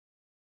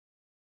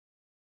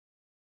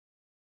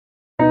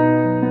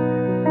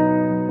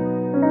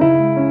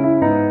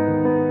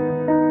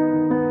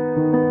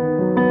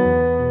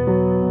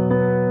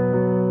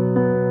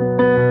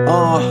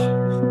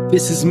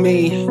This is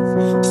me,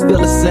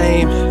 still the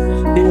same.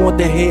 They want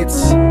the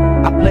hits,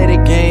 I play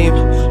the game.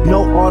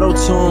 No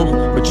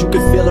auto-tune, but you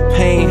can feel the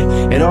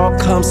pain. It all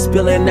comes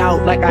spilling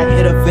out like I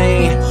hit a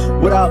vein.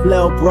 What up,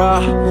 Lil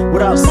Bruh?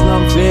 What up,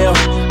 Slumville?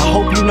 I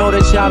hope you know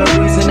that y'all the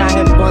reason I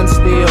have fun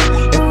still.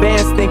 And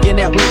fans thinking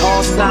that we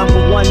all signed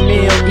for 1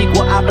 meal.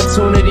 Equal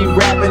opportunity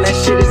rapping, that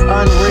shit is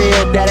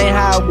unreal. That ain't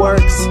how it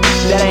works,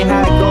 that ain't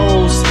how it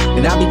goes.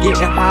 And I be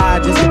getting high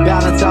just to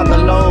balance out the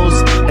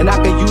lows. And I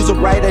could use a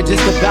writer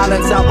just to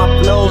balance out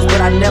my flows.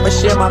 But I never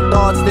share my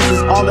thoughts, this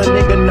is all a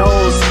nigga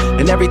knows.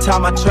 And every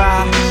time I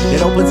try,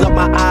 it opens up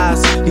my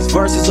eyes. These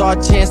verses are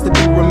a chance to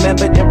be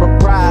remembered and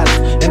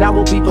reprised. And I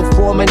will be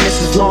performing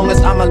this as long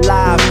as I'm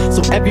alive.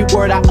 So every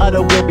word I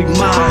utter will be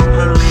mine.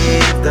 Don't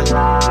believe the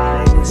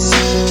lies.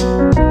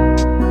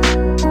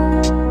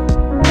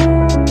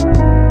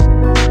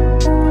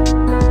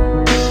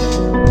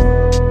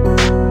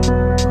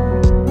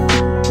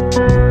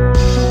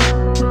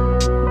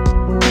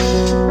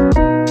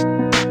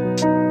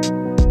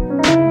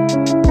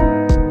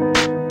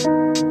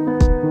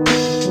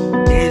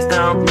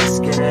 Don't be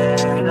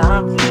scared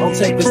of me. Don't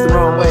take this the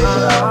wrong way,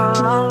 but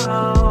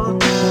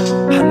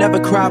I never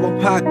cried when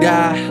Pac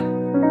died,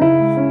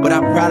 but I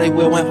probably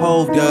will when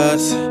Hov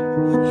does.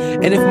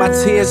 And if my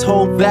tears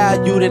hold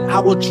value, then I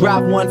will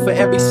drop one for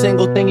every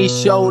single thing he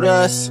showed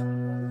us.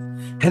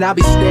 And I'll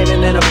be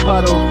standing in a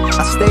puddle.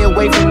 I stay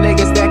away from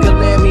niggas that could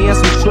land me in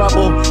some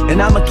trouble.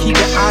 And I'ma keep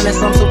it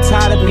honest, I'm so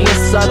tired of being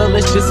subtle.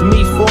 It's just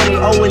me, 40,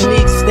 and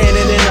Neek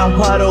standing in a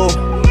huddle,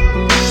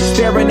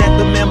 staring at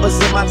the members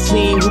of my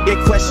team who get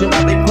questioned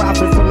while they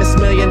profit from this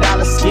 $1 million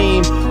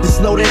scheme.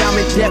 Just know that I'm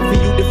in debt for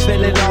you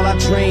defending all our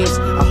dreams.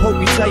 I hope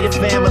you tell your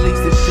families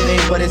this shit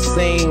ain't what it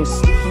seems.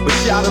 But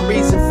y'all the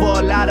reason for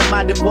a lot of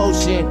my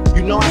devotion.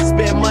 You know I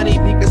spend money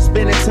because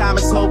spending time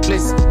is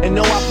hopeless. And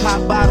know I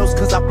pop bottles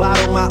cause I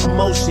bottle my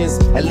emotions.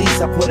 At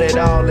least I put it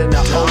all in the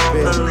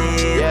open. Don't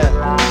believe the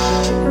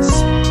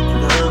lies.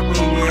 Look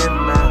me in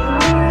my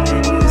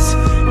eyes.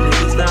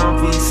 Please don't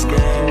be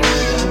scared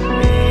of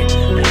me.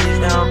 Please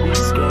don't be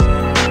scared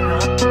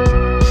of me.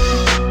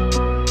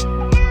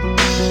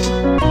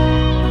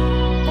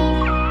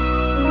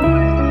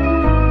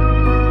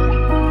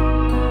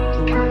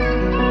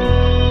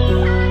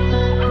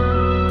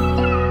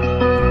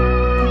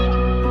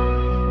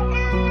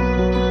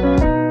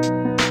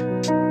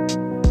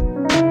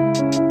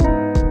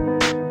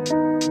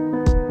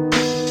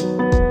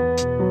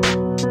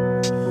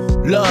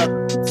 Look,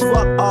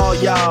 fuck all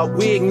y'all,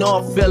 we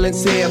ignore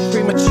feelings here.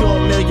 Premature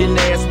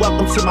millionaires,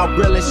 welcome to my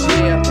realest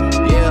year.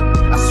 Yeah,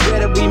 I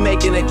swear that we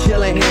making a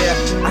killing here.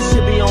 I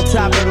should be on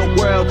top of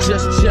the world,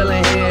 just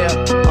chilling here.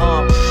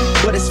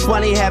 But it's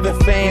funny having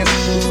fans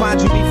who find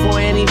you before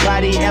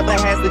anybody ever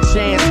has the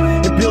chance,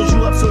 and build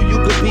you up so you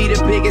could be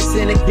the biggest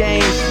in the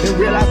game. And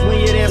realize when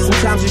you're there,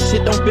 sometimes your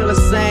shit don't feel the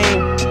same.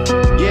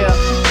 Yeah,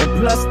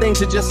 and plus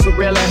things are just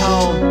surreal at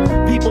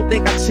home. People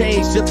think I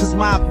changed just cause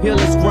my appeal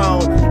has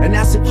grown. And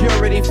now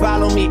security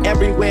follow me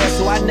everywhere,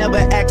 so I never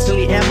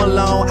actually am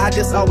alone. I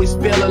just always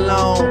feel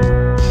alone.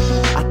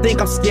 I think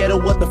I'm scared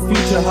of what the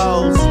future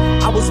holds.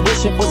 I was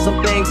wishing for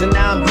some things and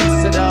now I'm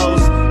used to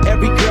those.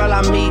 Every girl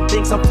I meet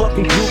thinks I'm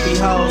fucking groupie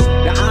hoes.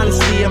 The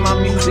honesty in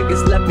my music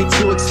has left me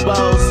too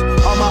exposed.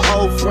 All my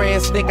old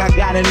friends think I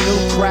got a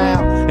new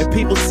crowd, and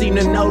people seem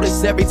to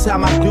notice every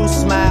time I do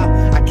smile.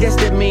 I guess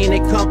that mean they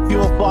come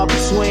few and far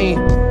between,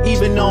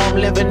 even though I'm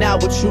living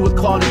out what you would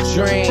call a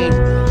dream.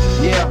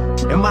 Yeah,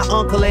 and my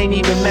uncle ain't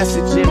even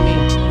messaging me,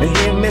 and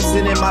him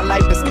missing in my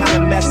life is kinda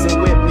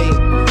messing with me.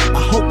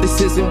 I hope this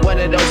isn't one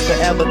of those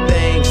forever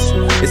things.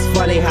 It's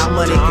funny how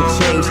money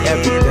can change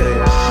everything.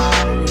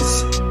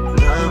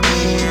 Look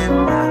me in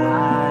my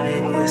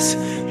eyes.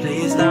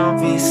 Please don't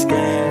be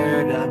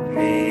scared of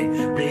me.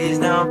 Please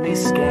don't be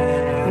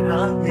scared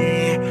of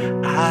me.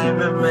 I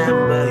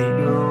remember you.